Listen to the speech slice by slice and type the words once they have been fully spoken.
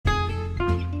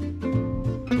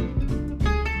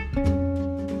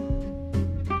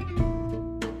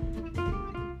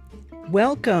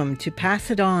Welcome to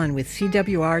Pass It On with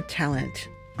CWR Talent.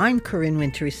 I'm Corinne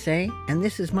Wintersay, and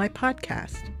this is my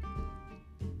podcast.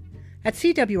 At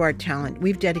CWR Talent,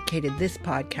 we've dedicated this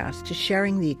podcast to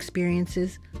sharing the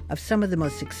experiences of some of the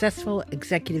most successful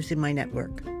executives in my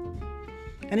network.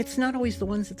 And it's not always the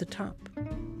ones at the top.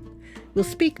 We'll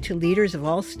speak to leaders of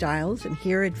all styles and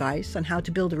hear advice on how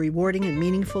to build a rewarding and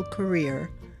meaningful career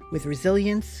with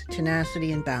resilience,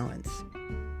 tenacity, and balance.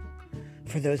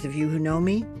 For those of you who know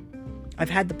me, I've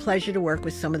had the pleasure to work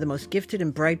with some of the most gifted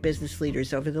and bright business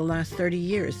leaders over the last 30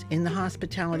 years in the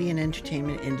hospitality and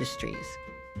entertainment industries.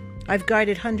 I've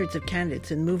guided hundreds of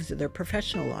candidates in moves of their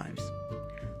professional lives.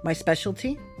 My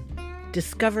specialty?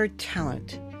 Discover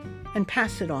talent and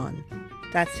pass it on.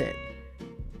 That's it.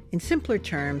 In simpler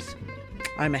terms,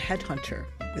 I'm a headhunter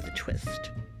with a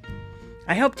twist.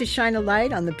 I hope to shine a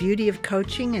light on the beauty of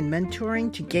coaching and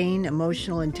mentoring to gain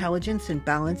emotional intelligence and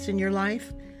balance in your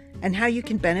life, and how you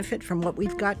can benefit from what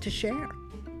we've got to share.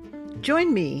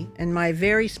 Join me and my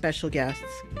very special guests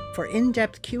for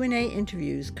in-depth Q&A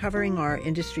interviews covering our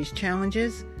industry's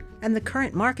challenges and the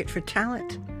current market for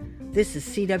talent. This is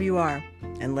CWR,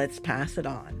 and let's pass it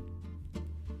on.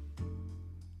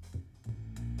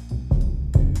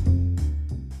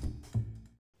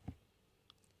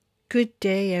 Good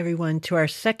day, everyone, to our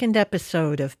second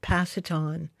episode of Pass It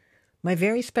On. My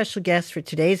very special guest for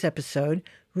today's episode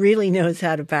really knows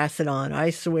how to pass it on. I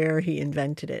swear he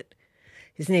invented it.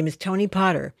 His name is Tony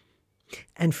Potter.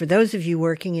 And for those of you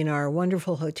working in our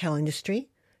wonderful hotel industry,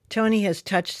 Tony has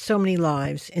touched so many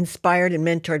lives, inspired and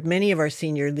mentored many of our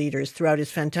senior leaders throughout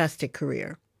his fantastic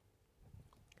career.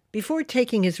 Before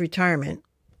taking his retirement,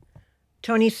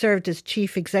 Tony served as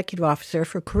Chief Executive Officer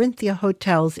for Corinthia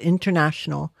Hotels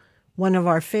International, one of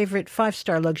our favorite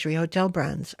five-star luxury hotel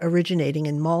brands originating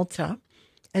in Malta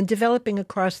and developing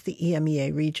across the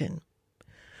EMEA region.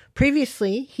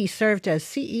 Previously, he served as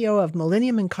CEO of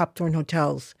Millennium and Copthorne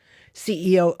Hotels,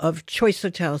 CEO of Choice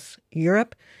Hotels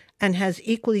Europe, and has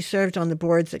equally served on the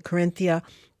boards at Corinthia,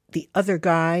 The Other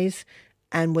Guys,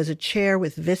 and was a chair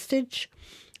with Vistage,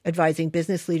 advising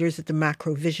business leaders at the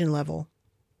macro vision level.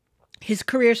 His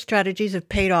career strategies have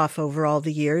paid off over all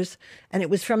the years, and it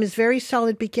was from his very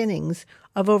solid beginnings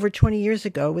of over 20 years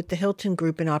ago with the Hilton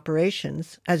Group in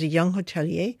operations as a young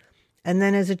hotelier, and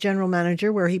then as a general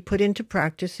manager where he put into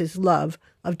practice his love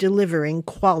of delivering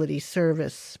quality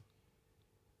service.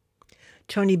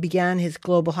 Tony began his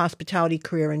global hospitality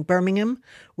career in Birmingham,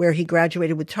 where he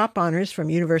graduated with top honors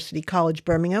from University College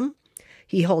Birmingham.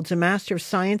 He holds a Master of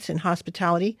Science in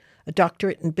Hospitality, a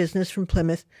doctorate in business from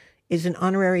Plymouth, is an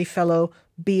honorary fellow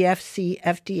BFC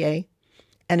FDA,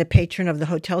 and a patron of the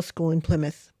Hotel School in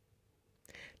Plymouth.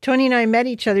 Tony and I met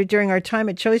each other during our time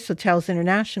at Choice Hotels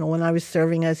International when I was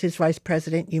serving as his Vice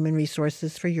President, Human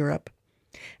Resources for Europe,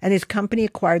 and his company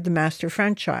acquired the master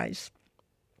franchise.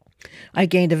 I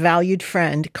gained a valued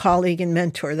friend, colleague, and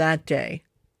mentor that day.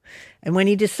 And when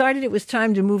he decided it was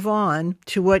time to move on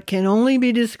to what can only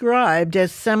be described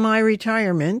as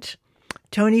semi-retirement,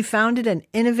 Tony founded an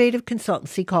innovative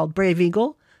consultancy called Brave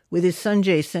Eagle with his son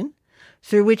Jason,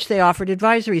 through which they offered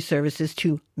advisory services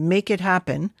to make it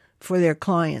happen for their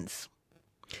clients.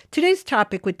 Today's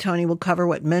topic with Tony will cover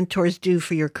what mentors do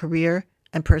for your career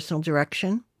and personal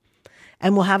direction,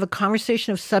 and we'll have a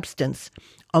conversation of substance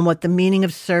on what the meaning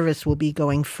of service will be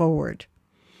going forward,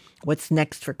 what's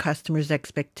next for customers'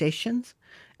 expectations,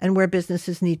 and where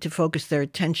businesses need to focus their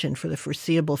attention for the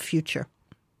foreseeable future.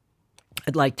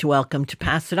 I'd like to welcome to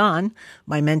Pass It On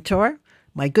my mentor,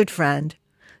 my good friend,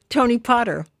 Tony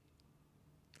Potter.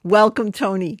 Welcome,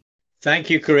 Tony. Thank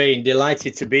you, Corinne.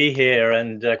 Delighted to be here,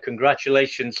 and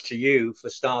congratulations to you for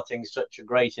starting such a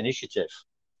great initiative.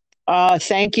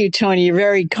 Thank you, Tony. You're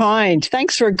very kind.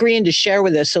 Thanks for agreeing to share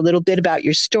with us a little bit about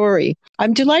your story.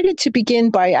 I'm delighted to begin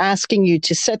by asking you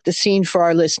to set the scene for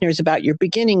our listeners about your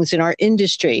beginnings in our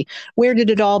industry. Where did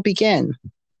it all begin?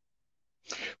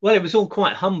 Well, it was all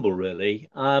quite humble, really.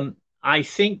 I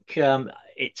think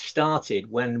it started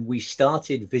when we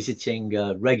started visiting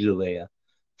regularly a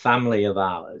family of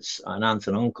ours, an aunt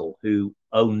and uncle, who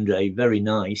owned a very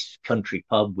nice country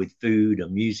pub with food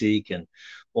and music and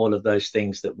all of those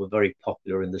things that were very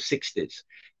popular in the 60s.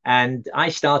 And I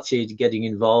started getting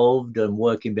involved and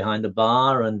working behind the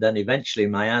bar. And then eventually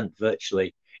my aunt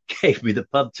virtually gave me the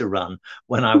pub to run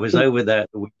when I was over there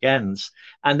at the weekends.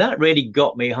 And that really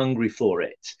got me hungry for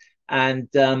it. And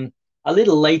a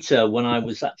little later, when I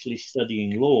was actually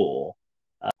studying law,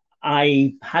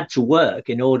 I had to work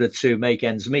in order to make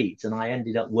ends meet. And I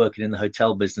ended up working in the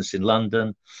hotel business in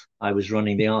London. I was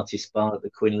running the artist bar at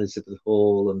the Queen Elizabeth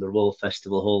Hall and the Royal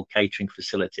Festival Hall catering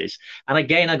facilities. And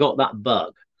again, I got that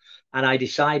bug. and I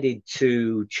decided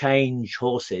to change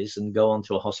horses and go on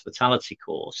to a hospitality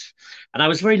course. And I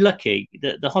was very lucky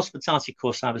that the hospitality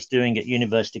course I was doing at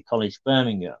University College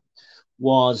Birmingham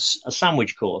was a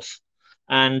sandwich course.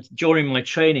 And during my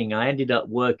training, I ended up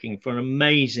working for an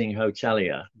amazing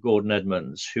hotelier, Gordon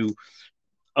Edmonds, who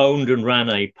owned and ran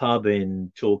a pub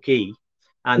in Torquay.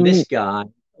 And Mm. this guy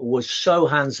was so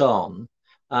hands on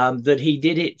that he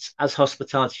did it as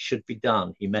hospitality should be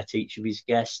done. He met each of his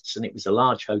guests, and it was a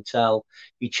large hotel.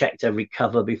 He checked every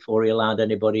cover before he allowed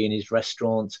anybody in his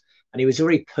restaurant. And he was a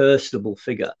very personable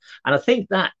figure. And I think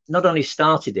that not only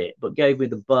started it, but gave me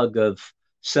the bug of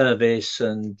service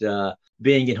and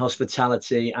being in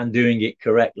hospitality and doing it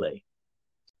correctly.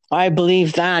 I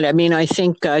believe that. I mean, I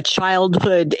think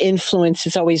childhood influence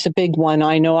is always a big one.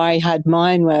 I know I had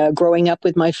mine growing up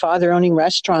with my father owning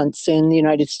restaurants in the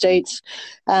United States.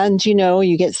 And, you know,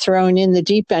 you get thrown in the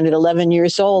deep end at 11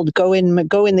 years old, go in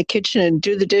the kitchen and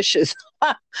do the dishes.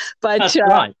 But That's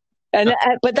right. and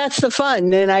but that's the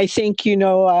fun, and I think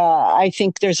I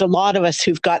think there's a lot of us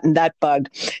who've gotten that bug.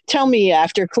 Tell me,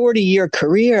 after a 40-year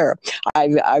career,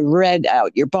 I read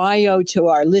out your bio to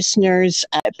our listeners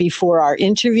before our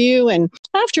interview, and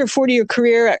after a 40-year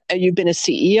career, you've been a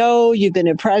CEO, you've been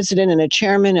a president and a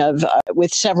chairman of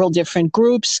with several different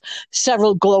groups,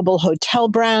 several global hotel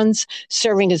brands,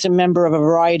 serving as a member of a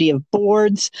variety of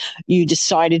boards. You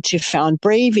decided to found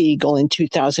Brave Eagle in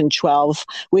 2012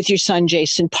 with your son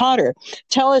Jason Potter.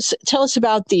 Tell us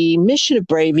about the mission of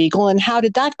Brave Eagle and how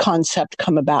did that concept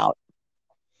come about?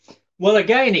 Well,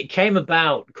 again, it came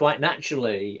about quite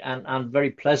naturally and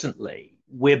very pleasantly.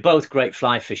 We're both great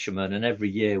fly fishermen, and every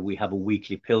year we have a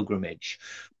weekly pilgrimage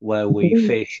where we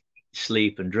fish,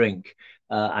 sleep, and drink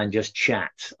and just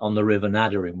chat on the River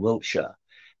Nadder in Wiltshire.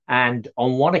 And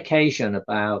on one occasion,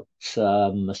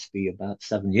 must be about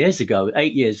 7 years ago,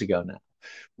 8 years ago now,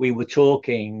 we were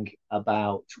talking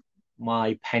about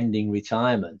my pending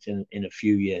retirement in a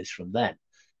few years from then.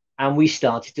 And we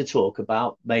started to talk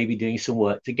about maybe doing some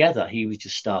work together. He was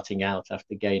just starting out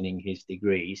after gaining his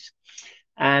degrees.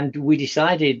 And we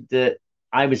decided that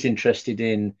I was interested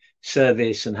in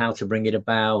service and how to bring it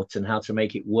about and how to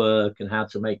make it work and how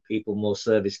to make people more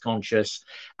service conscious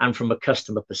and from a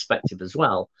customer perspective as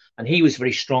well. And he was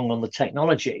very strong on the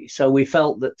technology. So we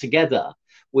felt that together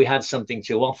we had something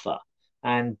to offer.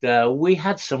 And we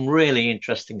had some really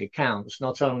interesting accounts,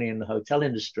 not only in the hotel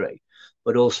industry,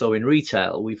 but also in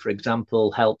retail. We, for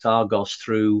example, helped Argos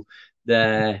through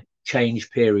their change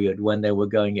period when they were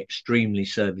going extremely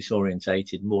service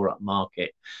orientated, more upmarket,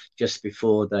 just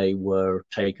before they were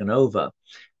taken over.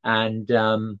 And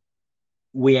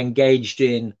we engaged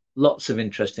in lots of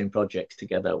interesting projects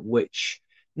together, which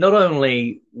not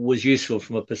only was useful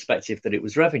from a perspective that it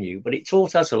was revenue, but it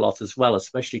taught us a lot as well,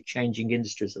 especially changing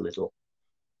industries a little.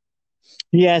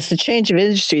 Yes, the change of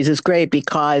industries is great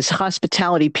because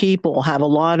hospitality people have a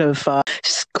lot of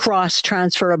cross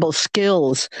transferable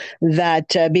skills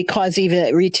that because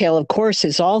even retail, of course,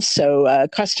 is also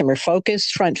customer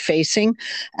focused, front facing.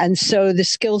 And so the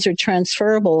skills are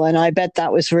transferable. And I bet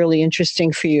that was really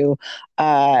interesting for you.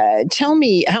 Tell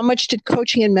me, how much did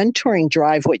coaching and mentoring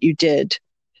drive what you did?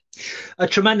 A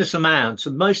tremendous amount.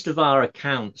 So most of our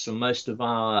accounts and most of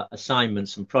our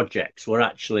assignments and projects were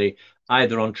actually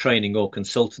either on training or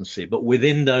consultancy. But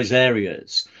within those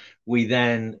areas, we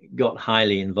then got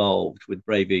highly involved with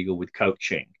Brave Eagle with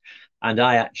coaching. And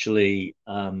I actually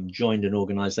joined an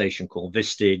organization called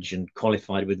Vistage and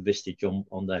qualified with Vistage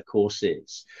on their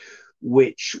courses,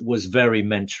 which was very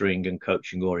mentoring and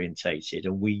coaching orientated.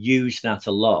 And we used that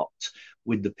a lot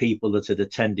with the people that had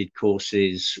attended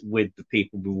courses, with the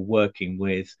people we were working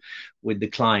with the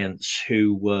clients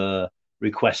who were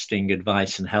requesting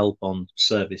advice and help on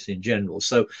service in general.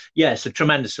 So yes, a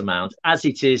tremendous amount, as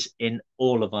it is in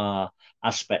all of our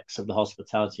aspects of the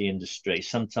hospitality industry,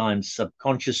 sometimes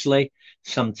subconsciously,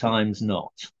 sometimes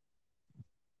not.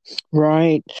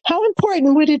 Right. How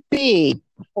important would it be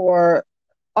for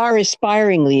our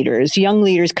aspiring leaders, young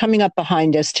leaders coming up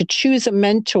behind us, to choose a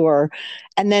mentor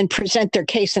and then present their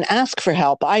case and ask for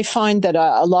help? I find that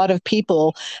a lot of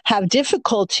people have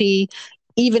difficulty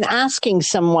even asking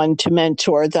someone to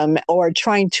mentor them or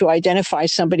trying to identify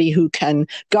somebody who can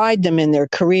guide them in their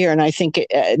career. And I think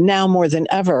now more than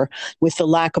ever, with the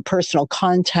lack of personal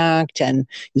contact and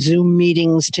Zoom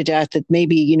meetings to death, that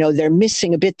maybe, they're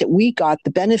missing a bit that we got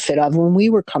the benefit of when we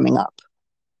were coming up.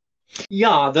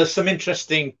 Yeah, there's some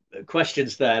interesting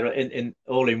questions there in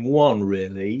all in one,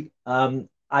 really.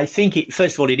 I think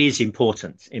first of all, it is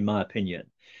important, in my opinion,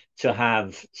 to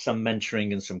have some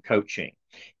mentoring and some coaching.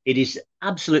 It is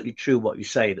absolutely true what you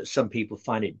say that some people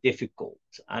find it difficult.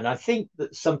 And I think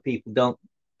that some people don't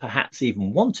perhaps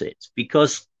even want it,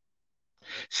 because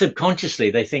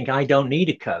subconsciously they think I don't need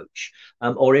a coach,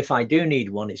 or if I do need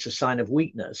one, it's a sign of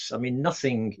weakness. I mean,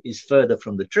 nothing is further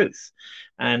from the truth.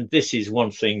 And this is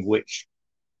one thing which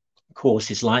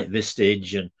courses like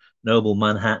Vistage and Noble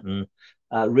Manhattan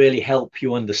really help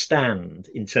you understand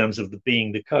in terms of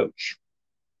being the coach.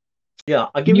 Yeah,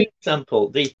 I'll give you an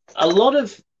example. A lot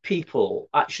of people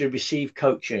actually receive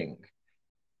coaching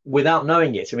without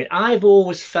knowing it. I mean, I've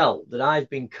always felt that I've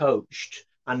been coached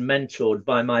and mentored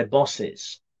by my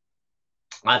bosses.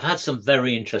 I've had some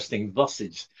very interesting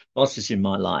bosses in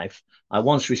my life. I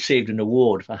once received an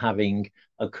award for having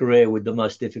a career with the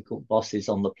most difficult bosses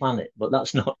on the planet, but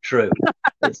that's not true.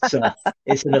 It's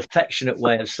an affectionate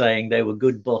way of saying they were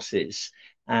good bosses,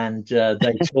 and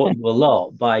they taught you a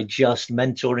lot by just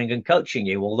mentoring and coaching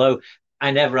you, although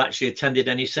I never actually attended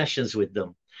any sessions with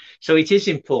them. So it is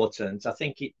important. I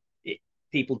think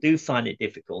people do find it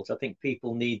difficult. I think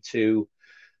people need to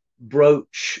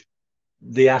broach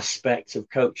the aspect of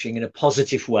coaching in a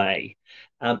positive way.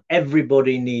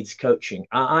 Everybody needs coaching.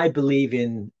 I believe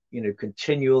in,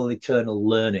 continual eternal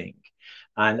learning.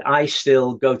 And I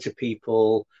still go to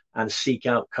people and seek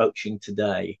out coaching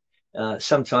today.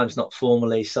 Sometimes not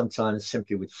formally, sometimes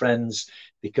simply with friends,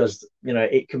 because,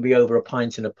 it can be over a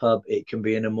pint in a pub. It can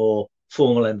be in a more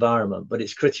formal environment, but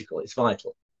it's critical. It's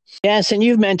vital. Yes, and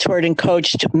you've mentored and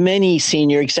coached many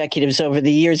senior executives over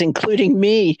the years, including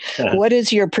me. What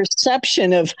is your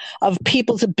perception of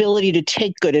people's ability to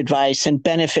take good advice and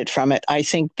benefit from it? I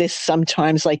think this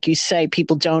sometimes, like you say,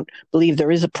 people don't believe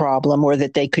there is a problem or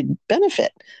that they could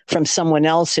benefit from someone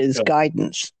else's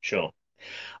guidance. Sure.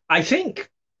 I think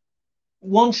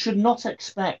one should not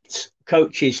expect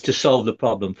coaches to solve the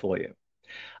problem for you.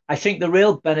 I think the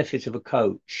real benefit of a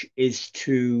coach is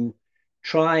to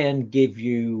try and give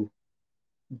you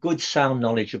good sound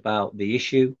knowledge about the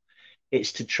issue.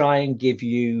 It's to try and give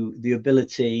you the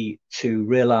ability to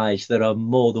realize there are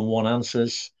more than one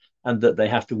answers and that they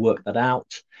have to work that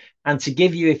out. And to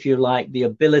give you, if you like, the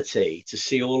ability to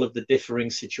see all of the differing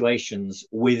situations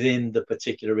within the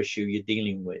particular issue you're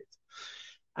dealing with.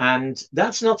 And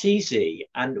that's not easy.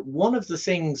 And one of the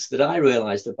things that I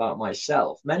realized about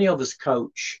myself, many of us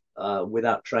coach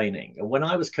without training. And when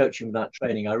I was coaching without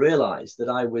training, I realized that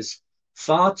I was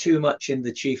far too much in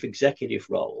the chief executive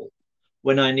role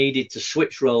when I needed to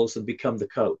switch roles and become the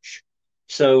coach.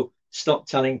 So stop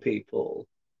telling people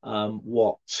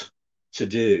what to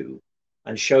do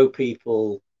and show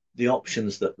people the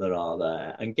options that there are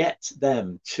there and get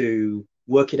them to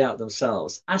work it out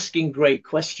themselves. Asking great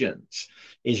questions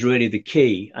is really the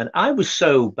key. And I was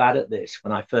so bad at this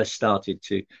when I first started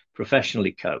to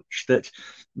professionally coach that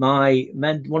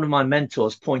one of my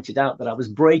mentors pointed out that I was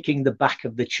breaking the back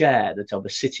of the chair that I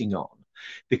was sitting on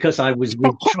because I was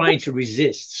trying to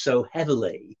resist so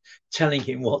heavily telling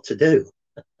him what to do.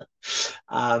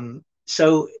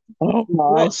 So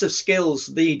lots of skills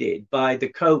needed by the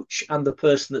coach and the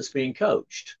person that's being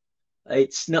coached.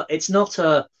 It's not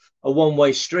a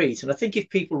one-way street. And I think if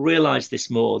people realize this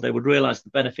more, they would realize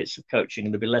the benefits of coaching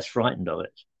and they'd be less frightened of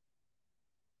it.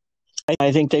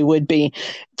 I think they would be.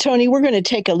 Tony, we're going to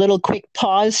take a little quick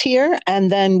pause here, and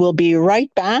then we'll be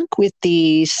right back with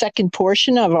the second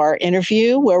portion of our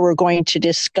interview where we're going to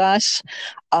discuss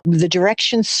the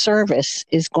direction service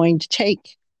is going to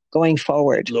take going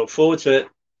forward. Look forward to it.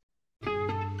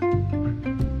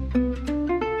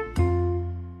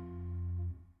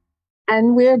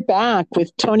 And we're back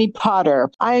with Tony Potter.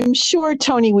 I'm sure,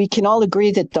 Tony, we can all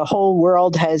agree that the whole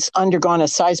world has undergone a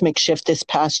seismic shift this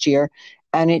past year,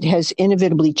 and it has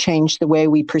inevitably changed the way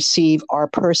we perceive our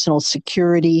personal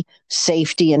security,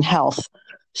 safety, and health,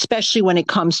 especially when it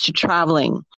comes to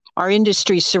traveling. Our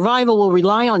industry's survival will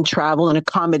rely on travel and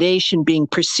accommodation being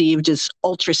perceived as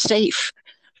ultra safe.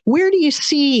 Where do you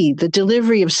see the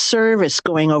delivery of service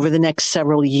going over the next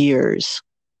several years?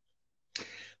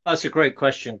 That's a great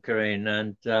question, Corinne.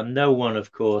 And no one,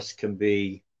 of course, can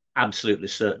be absolutely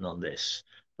certain on this.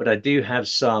 But I do have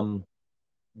some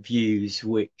views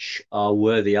which are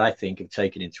worthy, I think, of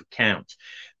taking into account.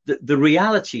 The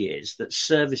reality is that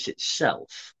service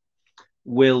itself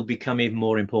will become even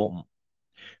more important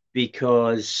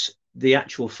because the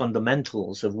actual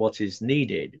fundamentals of what is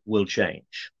needed will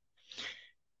change.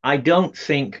 I don't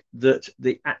think that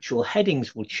the actual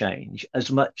headings will change as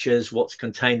much as what's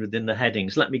contained within the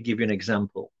headings. Let me give you an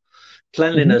example.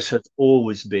 Cleanliness has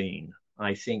always been,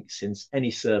 I think, since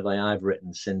any survey I've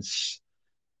written since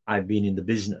I've been in the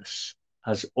business,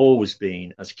 has always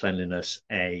been as cleanliness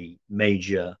a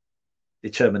major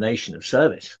determination of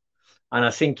service. And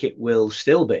I think it will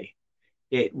still be.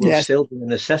 It will still be a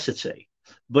necessity,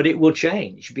 but it will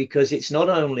change because it's not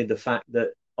only the fact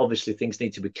that obviously things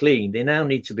need to be clean. They now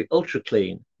need to be ultra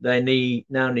clean. They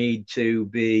now need to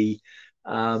be,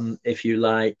 if you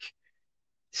like,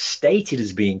 stated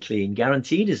as being clean,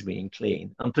 guaranteed as being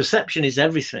clean. And perception is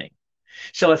everything.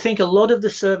 So I think a lot of the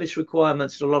service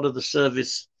requirements, a lot of the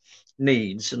service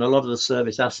needs, and a lot of the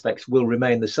service aspects will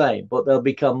remain the same, but they'll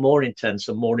become more intense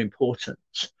and more important.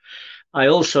 I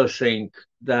also think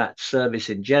that service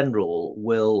in general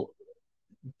will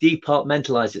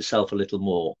departmentalize itself a little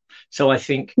more. So I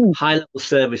think high level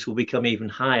service will become even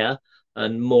higher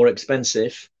and more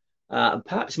expensive, and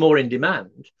perhaps more in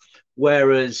demand,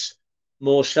 whereas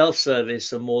more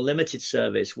self-service and more limited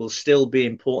service will still be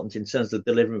important in terms of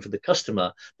delivering for the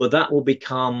customer, but that will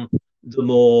become the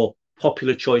more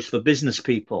popular choice for business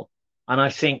people. And I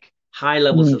think high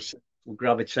levels of service will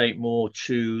gravitate more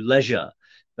to leisure,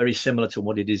 very similar to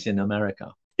what it is in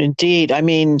America. Indeed. I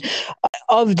mean,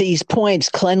 of these points,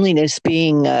 cleanliness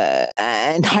being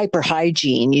and hyper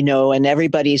hygiene, and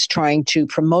everybody's trying to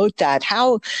promote that.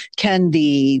 How can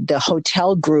the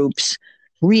hotel groups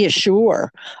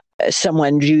reassure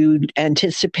someone? Do you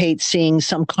anticipate seeing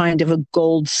some kind of a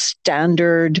gold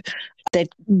standard that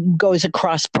goes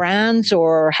across brands,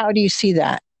 or how do you see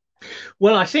that?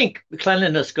 Well, I think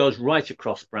cleanliness goes right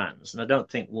across brands, and I don't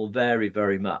think will vary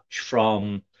very much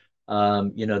from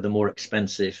the more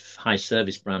expensive high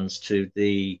service brands to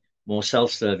the more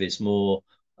self-service, more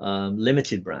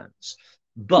limited brands.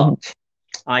 But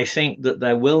I think that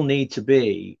there will need to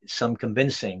be some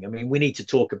convincing. I mean, we need to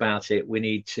talk about it. We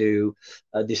need to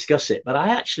discuss it. But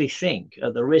I actually think,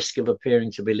 at the risk of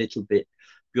appearing to be a little bit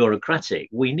bureaucratic,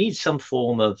 we need some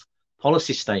form of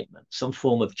policy statement, some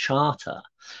form of charter.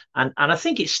 And I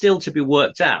think it's still to be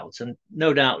worked out. And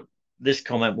no doubt this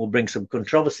comment will bring some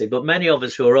controversy, but many of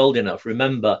us who are old enough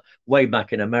remember way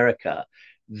back in America,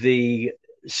 the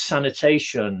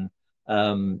sanitation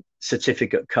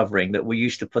certificate covering that we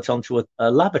used to put onto a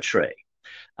lavatory,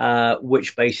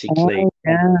 which basically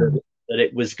that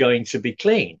it was going to be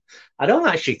clean. I don't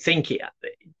actually think it,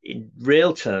 in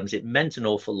real terms, it meant an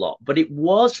awful lot, but it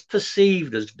was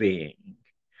perceived as being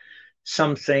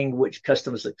something which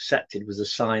customers accepted was a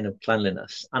sign of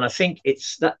cleanliness. And I think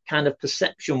it's that kind of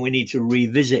perception we need to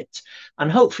revisit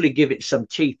and hopefully give it some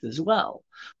teeth as well.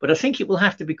 But I think it will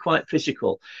have to be quite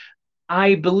physical.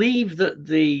 I believe that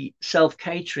the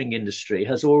self-catering industry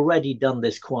has already done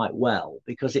this quite well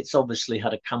because it's obviously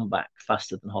had a comeback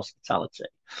faster than hospitality.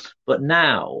 But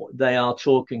now they are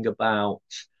talking about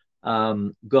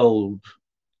gold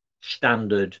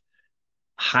standard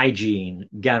hygiene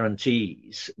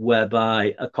guarantees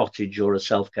whereby a cottage or a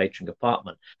self-catering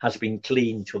apartment has been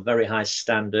cleaned to a very high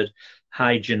standard,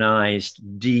 hygienized,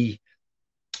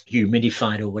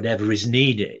 dehumidified or whatever is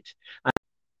needed.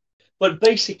 But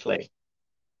basically,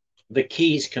 the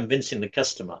key is convincing the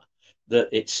customer that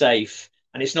it's safe.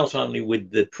 And it's not only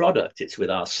with the product, it's with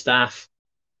our staff,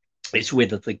 it's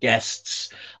with the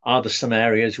guests. Are there some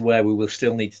areas where we will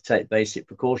still need to take basic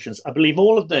precautions? I believe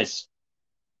all of this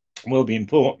will be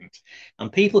important.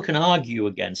 And people can argue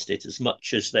against it as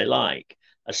much as they like,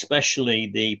 especially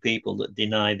the people that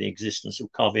deny the existence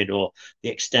of COVID or the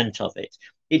extent of it.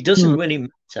 It doesn't really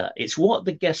matter. It's what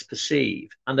the guests perceive.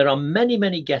 And there are many,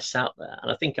 many guests out there,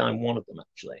 and I think I'm one of them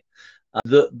actually,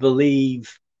 that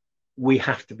believe we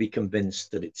have to be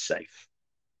convinced that it's safe.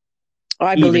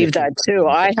 I believe that too.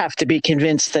 I have to be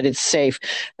convinced that it's safe.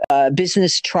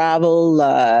 Business travel,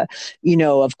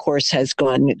 of course, has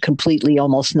gone completely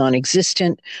almost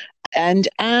non-existent. And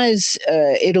as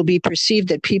it'll be perceived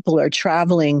that people are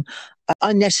traveling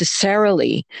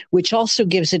unnecessarily, which also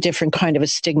gives a different kind of a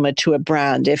stigma to a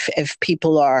brand. If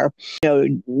people are,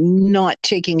 not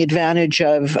taking advantage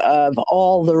of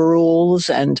all the rules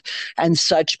and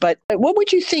such. But what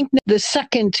would you think the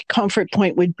second comfort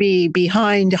point would be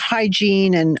behind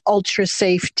hygiene and ultra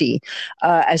safety,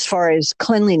 as far as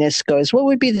cleanliness goes? What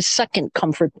would be the second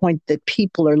comfort point that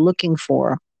people are looking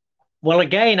for? Well,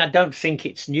 again, I don't think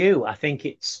it's new. I think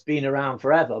it's been around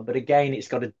forever, but again, it's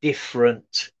got a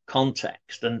different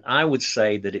context. And I would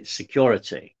say that it's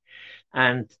security.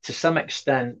 And to some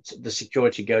extent, the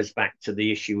security goes back to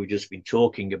the issue we've just been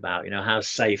talking about. How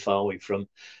safe are we from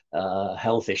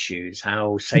health issues?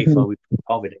 How safe are we from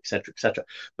COVID, et cetera, et cetera.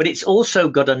 But it's also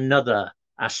got another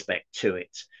aspect to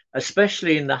it,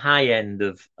 especially in the high end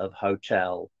of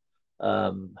hotel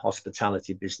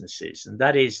hospitality businesses. And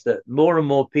that is that more and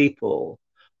more people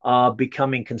are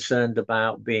becoming concerned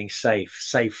about being safe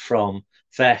from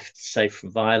theft, safe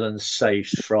from violence, safe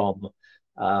from,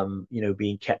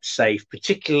 being kept safe,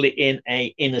 particularly in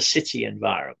a inner city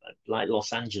environment like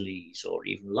Los Angeles or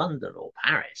even London or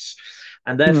Paris.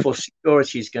 And therefore,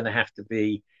 security is going to have to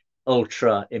be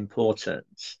ultra important.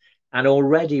 And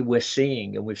already we're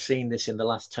seeing, and we've seen this in the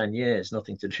last 10 years,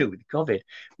 nothing to do with COVID,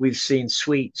 we've seen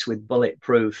suites with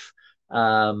bulletproof,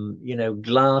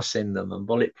 glass in them and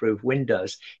bulletproof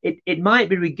windows. It might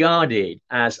be regarded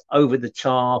as over the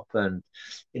top and,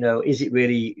 is it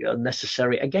really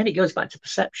unnecessary? Again, it goes back to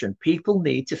perception. People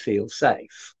need to feel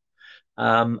safe.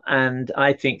 And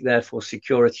I think, therefore,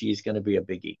 security is going to be a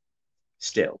biggie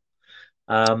still.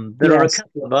 There are a Yes.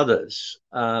 couple of others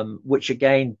which,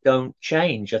 again, don't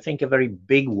change. I think a very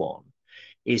big one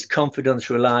is confidence,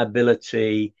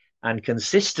 reliability, and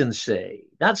consistency.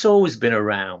 That's always been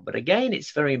around. But again,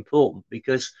 it's very important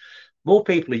because more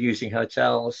people are using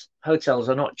hotels. Hotels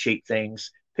are not cheap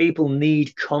things. People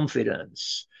need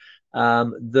confidence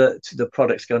that the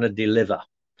product's going to deliver.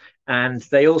 And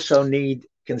they also need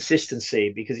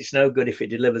consistency because it's no good if it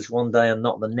delivers one day and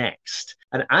not the next.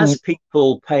 And as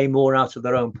people pay more out of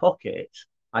their own pocket,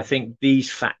 I think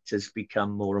these factors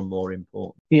become more and more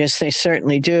important. Yes, they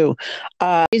certainly do.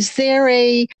 Is there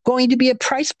going to be a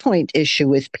price point issue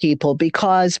with people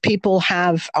because people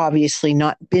have obviously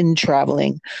not been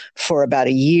traveling for about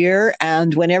a year,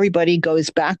 and when everybody goes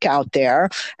back out there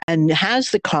and has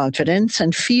the confidence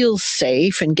and feels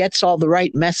safe and gets all the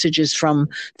right messages from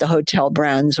the hotel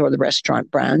brands or the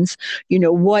restaurant brands,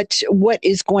 what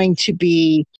is going to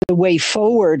be the way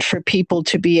forward for people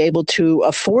to be able to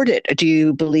afford it? Do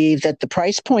you believe that the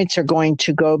price points are going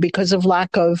to go because of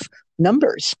lack of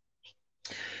numbers?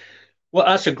 Well,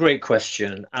 that's a great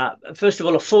question. First of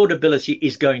all, affordability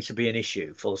is going to be an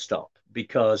issue, full stop,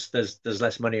 because there's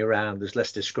less money around, there's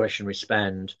less discretionary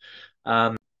spend,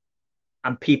 and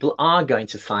people are going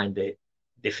to find it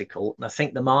difficult. And I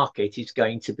think the market is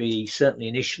going to be certainly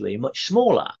initially much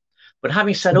smaller. But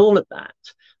having said all of that,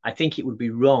 I think it would be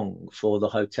wrong for the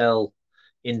hotel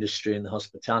industry and the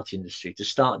hospitality industry to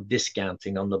start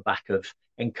discounting on the back of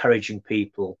encouraging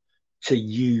people to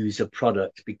use a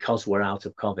product because we're out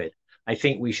of COVID. I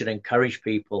think we should encourage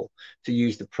people to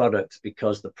use the products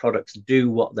because the products do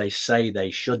what they say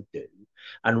they should do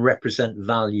and represent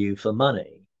value for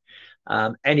money.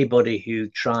 Anybody who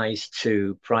tries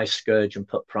to price scourge and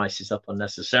put prices up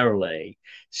unnecessarily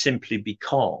simply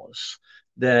because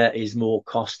there is more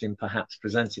cost in perhaps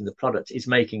presenting the product is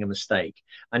making a mistake.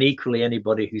 And equally,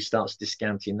 anybody who starts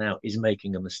discounting now is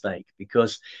making a mistake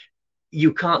because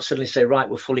you can't suddenly say, right,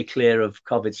 we're fully clear of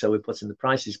COVID, so we're putting the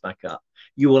prices back up.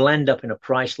 You will end up in a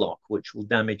price lock, which will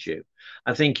damage you.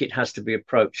 I think it has to be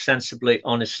approached sensibly,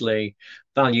 honestly,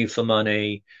 value for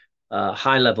money,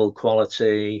 high level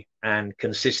quality and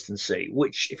consistency,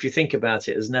 which, if you think about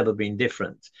it, has never been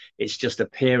different. It's just a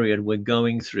period we're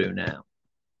going through now.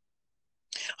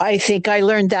 I think I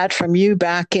learned that from you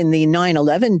back in the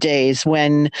 9/11 days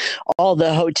when all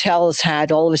the hotels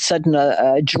had all of a sudden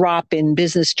a drop in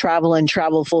business travel and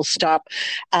travel full stop.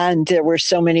 And there were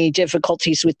so many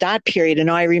difficulties with that period. And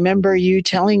I remember you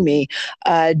telling me,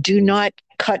 do not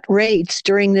cut rates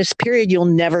during this period. You'll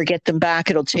never get them back.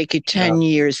 It'll take you 10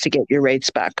 years to get your rates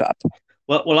back up.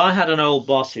 Well, I had an old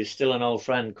boss who's still an old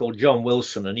friend called John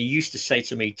Wilson, and he used to say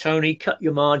to me, Tony, cut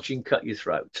your margin, cut your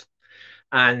throat.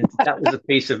 And that was a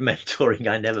piece of mentoring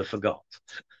I never forgot.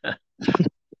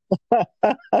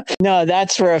 No,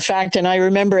 that's for a fact. And I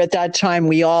remember at that time,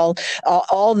 we all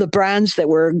the brands that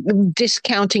were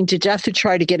discounting to death to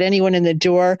try to get anyone in the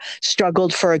door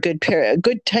struggled for a good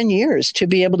 10 years to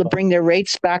be able to bring their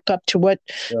rates back up to what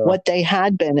they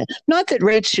had been. Not that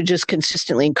rates should just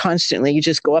consistently and constantly, you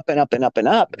just go up and up and up and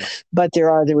up. But there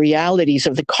are the realities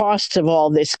of the costs of all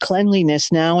this cleanliness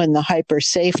now and the hyper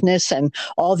safeness and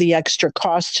all the extra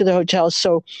costs to the hotels.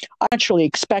 So I actually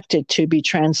expect it to be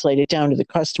translated down to the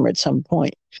customer at some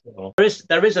point.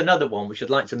 There is another one which I'd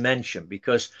like to mention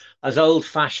because, as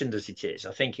old-fashioned as it is,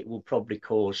 I think it will probably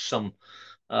cause some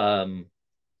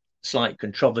slight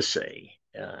controversy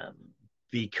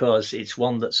because it's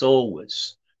one that's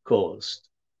always caused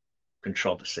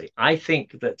controversy. I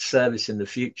think that service in the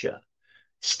future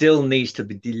still needs to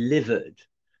be delivered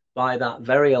by that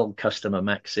very old customer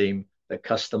maxim: the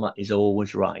customer is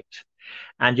always right.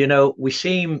 And, we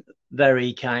seem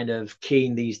very kind of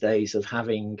keen these days of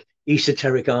having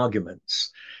esoteric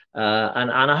arguments. And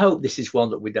I hope this is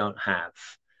one that we don't have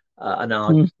an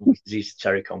argument which is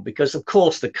esoteric on, because, of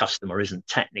course, the customer isn't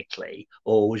technically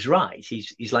always right.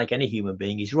 He's like any human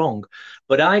being, he's wrong.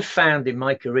 But I've found in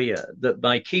my career that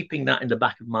by keeping that in the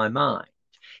back of my mind,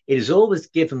 it has always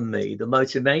given me the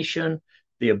motivation,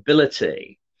 the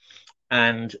ability,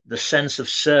 and the sense of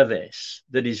service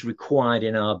that is required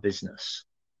in our business.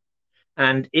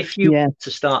 And if you want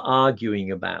to start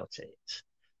arguing about it,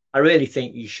 I really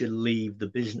think you should leave the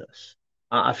business.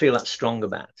 I feel that strong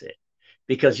about it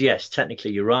Because yes,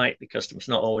 technically you're right, the customer's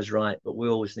not always right, but we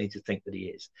always need to think that he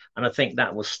is. And I think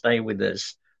that will stay with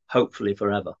us hopefully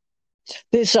forever.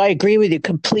 This, I agree with you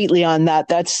completely on that.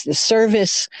 That's the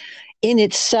service in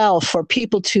itself. For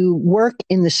people to work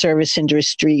in the service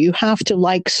industry, you have to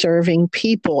like serving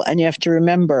people, and you have to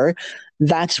remember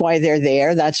that's why they're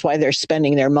there. That's why they're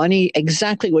spending their money.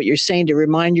 Exactly what you're saying, to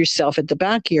remind yourself at the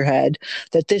back of your head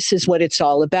that this is what it's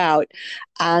all about,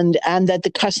 and that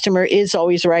the customer is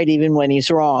always right, even when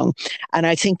he's wrong. And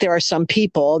I think there are some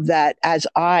people that,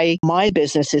 my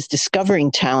business is discovering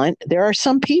talent, there are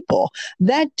some people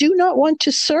that do not want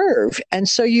to serve. And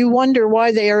so you wonder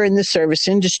why they are in the service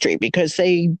industry, because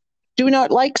they do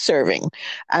not like serving.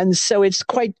 And so it's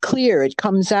quite clear. It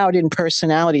comes out in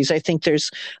personalities. I think there's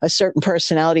a certain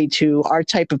personality to our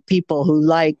type of people who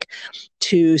like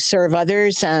to serve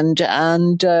others and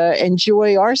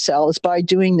enjoy ourselves by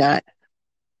doing that.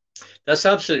 That's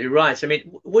absolutely right. I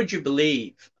mean, would you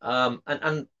believe,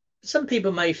 and some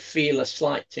people may feel a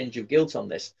slight tinge of guilt on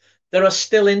this, there are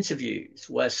still interviews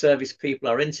where service people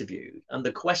are interviewed, and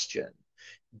the question,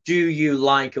 do you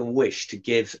like and wish to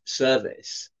give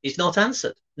service, is not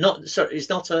answered. Not sorry, it's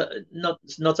not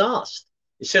asked.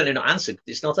 It's certainly not answered.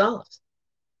 It's not asked.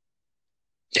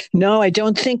 No, I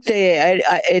don't think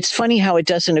it's funny how it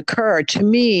doesn't occur. To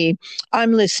me,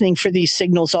 I'm listening for these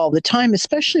signals all the time,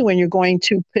 especially when you're going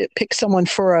to pick someone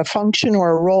for a function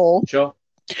or a role. Sure.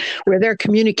 Where their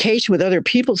communication with other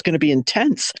people is going to be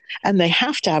intense, and they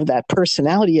have to have that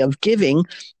personality of giving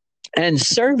and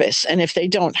service. And if they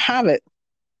don't have it,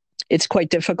 it's quite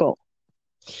difficult.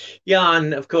 Yeah,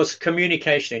 and of course,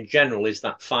 communication in general is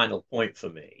that final point for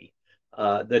me,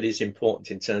 that is important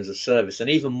in terms of service, and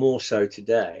even more so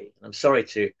today. I'm sorry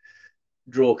to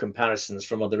draw comparisons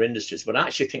from other industries, but I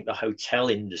actually think the hotel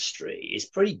industry is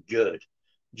pretty good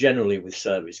generally with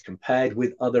service compared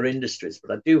with other industries.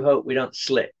 But I do hope we don't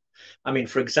slip. I mean,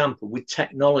 for example, with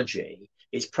technology,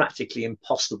 it's practically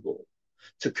impossible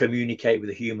to communicate with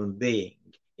a human being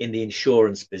in the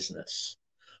insurance business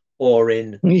or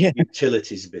in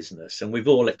utilities business. And we've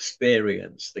all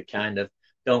experienced the kind of,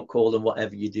 don't call them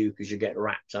whatever you do because you get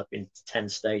wrapped up in 10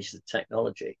 stages of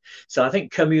technology. So I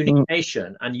think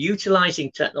communication and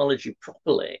utilizing technology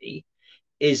properly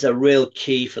is a real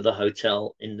key for the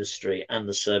hotel industry and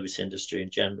the service industry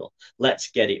in general. Let's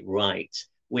get it right.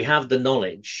 We have the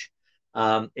knowledge.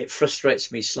 It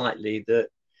frustrates me slightly that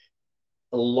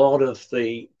a lot of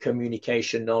the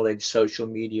communication knowledge, social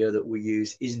media that we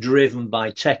use is driven by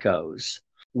techos.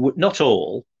 Not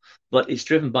all, but it's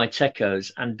driven by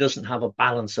techos and doesn't have a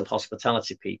balance of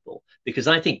hospitality people, because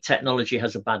I think technology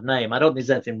has a bad name. I don't think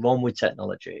there's anything wrong with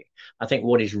technology. I think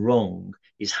what is wrong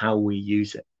is how we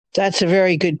use it. That's a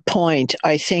very good point.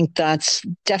 I think that's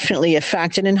definitely a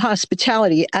fact. And in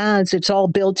hospitality, as it's all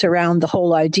built around the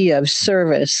whole idea of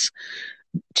service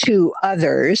to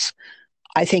others,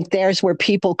 I think there's where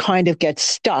people kind of get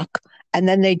stuck, and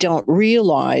then they don't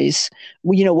realize,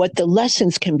 what the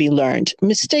lessons can be learned.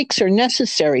 Mistakes are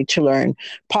necessary to learn.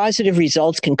 Positive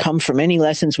results can come from any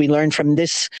lessons we learn from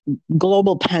this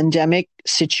global pandemic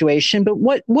situation. But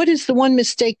what is the one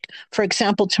mistake, for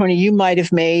example, Tony, you might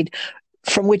have made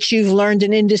from which you've learned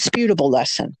an indisputable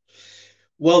lesson?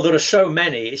 Well, there are so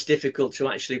many, it's difficult to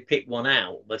actually pick one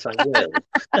out, but I will.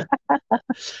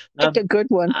 Pick a good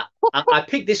one. I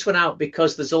picked this one out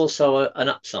because there's also an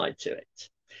upside to it.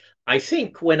 I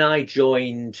think when I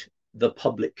joined the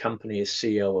public company as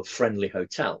CEO of Friendly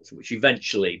Hotels, which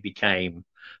eventually became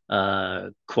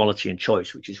Quality and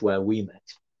Choice, which is where we met,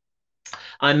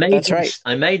 I made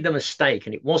the mistake,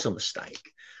 and it was a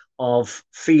mistake, of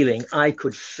feeling I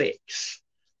could fix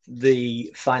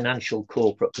the financial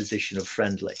corporate position of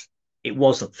Friendly. It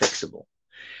wasn't fixable.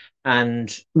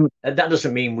 And that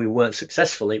doesn't mean we weren't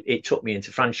successful. It took me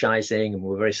into franchising, and we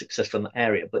were very successful in that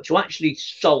area. But to actually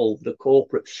solve the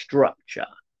corporate structure,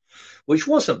 which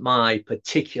wasn't my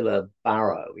particular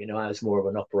barrow, I was more of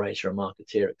an operator, a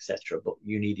marketeer, etc., but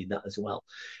you needed that as well,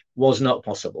 was not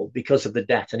possible because of the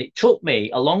debt. And it took me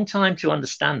a long time to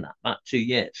understand that, about 2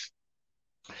 years.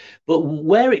 But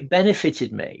where it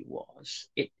benefited me was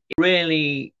it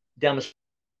really demonstrated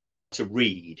to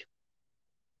read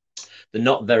the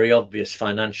not very obvious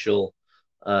financial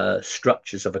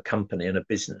structures of a company and a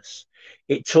business.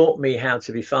 It taught me how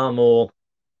to be far more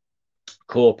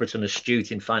corporate and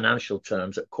astute in financial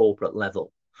terms at corporate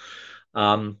level.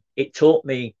 It taught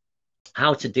me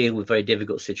how to deal with very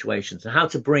difficult situations and how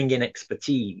to bring in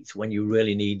expertise when you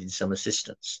really needed some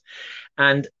assistance.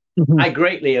 And I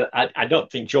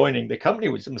don't think joining the company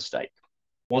was a mistake.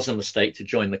 was a mistake to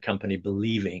join the company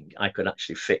believing I could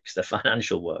actually fix the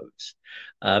financial woes,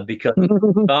 because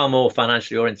far more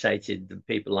financially orientated than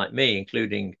people like me,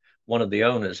 including one of the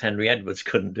owners, Henry Edwards,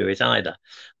 couldn't do it either.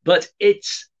 But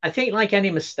I think like any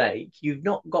mistake, you've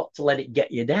not got to let it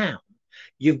get you down.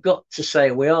 You've got to say,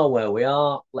 we are where we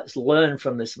are. Let's learn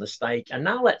from this mistake. And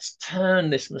now let's turn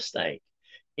this mistake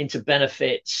into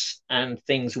benefits and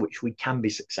things which we can be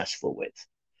successful with.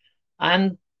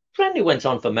 And Friendly went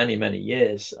on for many, many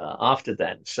years after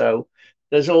then. So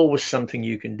there's always something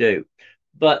you can do.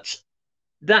 But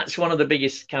that's one of the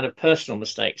biggest kind of personal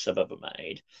mistakes I've ever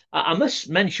made. I must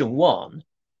mention one,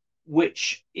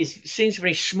 which seems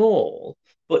very small,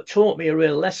 but taught me a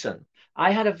real lesson.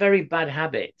 I had a very bad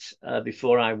habit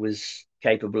before I was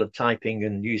capable of typing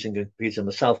and using a computer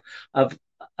myself. I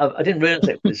didn't realize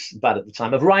it was bad at the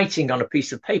time, of writing on a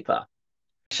piece of paper,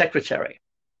 secretary.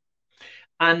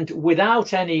 And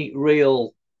without any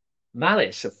real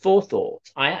malice of forethought,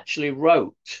 I actually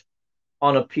wrote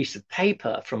on a piece of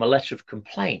paper from a letter of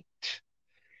complaint,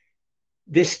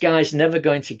 this guy's never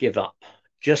going to give up.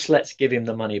 Just let's give him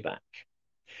the money back.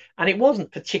 And it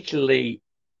wasn't particularly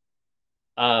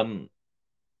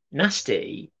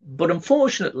nasty, but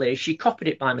unfortunately, she copied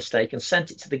it by mistake and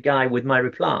sent it to the guy with my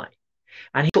reply.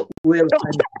 And he took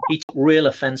real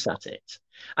offense at it.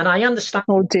 And I understand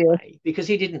why, because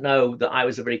he didn't know that I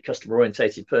was a very customer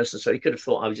orientated person. So he could have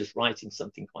thought I was just writing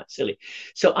something quite silly.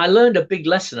 So I learned a big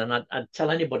lesson, and I'd tell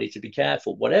anybody to be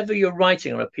careful. Whatever you're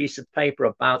writing on a piece of paper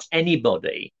about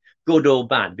anybody, good or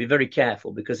bad, be very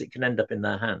careful, because it can end up in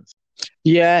their hands.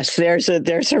 Yes, there's a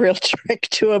real trick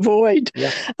to avoid.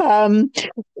 Yeah.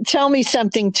 Tell me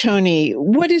something, Tony.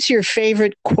 What is your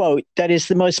favorite quote that is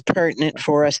the most pertinent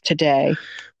for us today?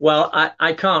 Well,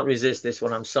 I can't resist this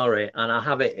one, I'm sorry. And I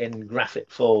have it in graphic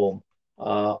form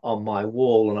on my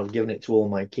wall, and I've given it to all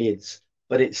my kids.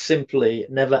 But it's simply,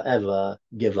 never, ever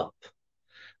give up.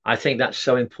 I think that's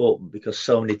so important, because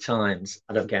so many times,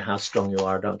 I don't care how strong you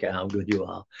are, I don't care how good you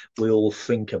are, we all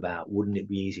think about, wouldn't it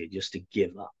be easier just to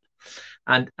give up?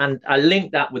 And I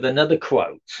link that with another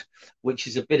quote, which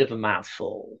is a bit of a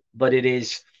mouthful, but it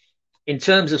is, in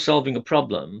terms of solving a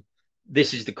problem,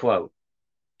 this is the quote.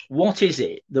 What is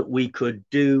it that we could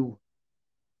do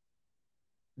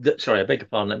sorry, I beg your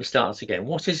pardon, let me start this again.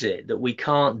 What is it that we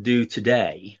can't do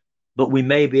today, but we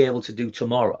may be able to do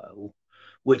tomorrow,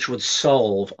 which would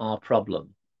solve our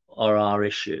problem or our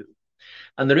issue?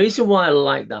 And the reason why I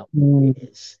like that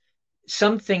is,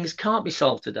 some things can't be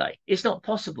solved today. It's not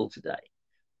possible today.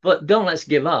 But don't let's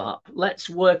give up. Let's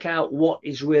work out what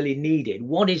is really needed.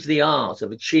 What is the art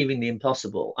of achieving the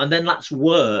impossible? And then let's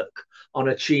work on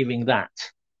achieving that,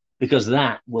 because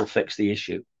that will fix the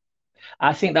issue.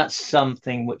 I think that's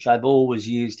something which I've always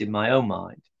used in my own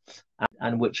mind,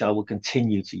 and which I will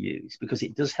continue to use, because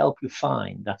it does help you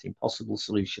find that impossible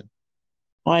solution.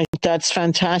 That's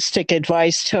fantastic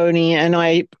advice, Tony. And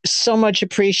I so much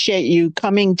appreciate you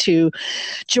coming to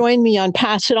join me on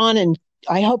Pass It On. And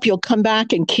I hope you'll come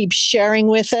back and keep sharing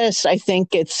with us. I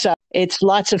think it's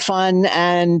lots of fun,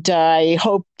 and I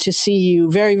hope to see you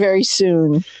very, very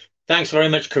soon. Thanks very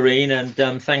much, Corinne, and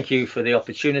thank you for the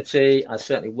opportunity. I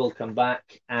certainly will come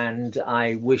back, and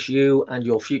I wish you and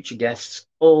your future guests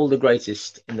all the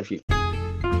greatest in the future.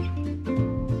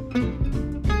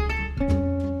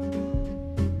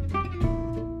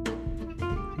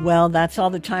 Well, that's all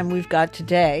the time we've got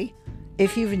today.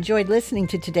 If you've enjoyed listening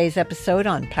to today's episode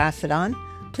on Pass It On,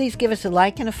 please give us a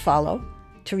like and a follow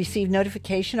to receive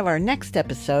notification of our next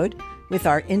episode with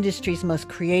our industry's most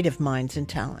creative minds and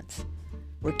talents.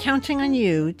 We're counting on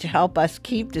you to help us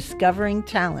keep discovering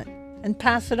talent and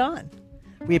pass it on.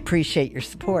 We appreciate your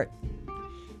support.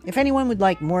 If anyone would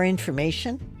like more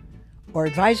information or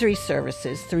advisory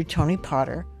services through Tony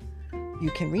Potter,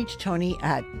 you can reach Tony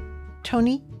at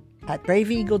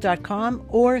braveeagle.com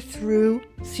or through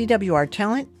CWR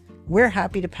Talent. We're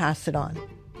happy to pass it on.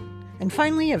 And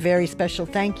finally, a very special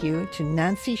thank you to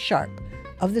Nancy Sharp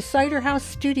of the Cider House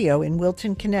Studio in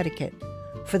Wilton, Connecticut,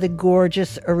 for the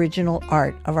gorgeous original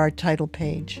art of our title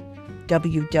page,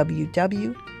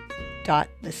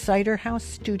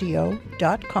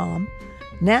 www.theciderhousestudio.com.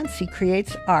 Nancy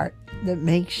creates art that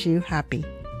makes you happy.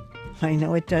 I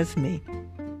know it does me.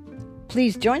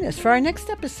 Please join us for our next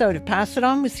episode of Pass It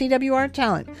On with CWR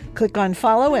Talent. Click on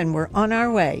follow and we're on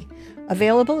our way.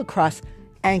 Available across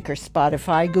Anchor,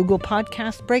 Spotify, Google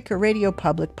Podcasts, Breaker Radio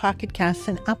Public, Pocket Casts,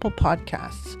 and Apple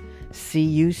Podcasts. See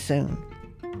you soon.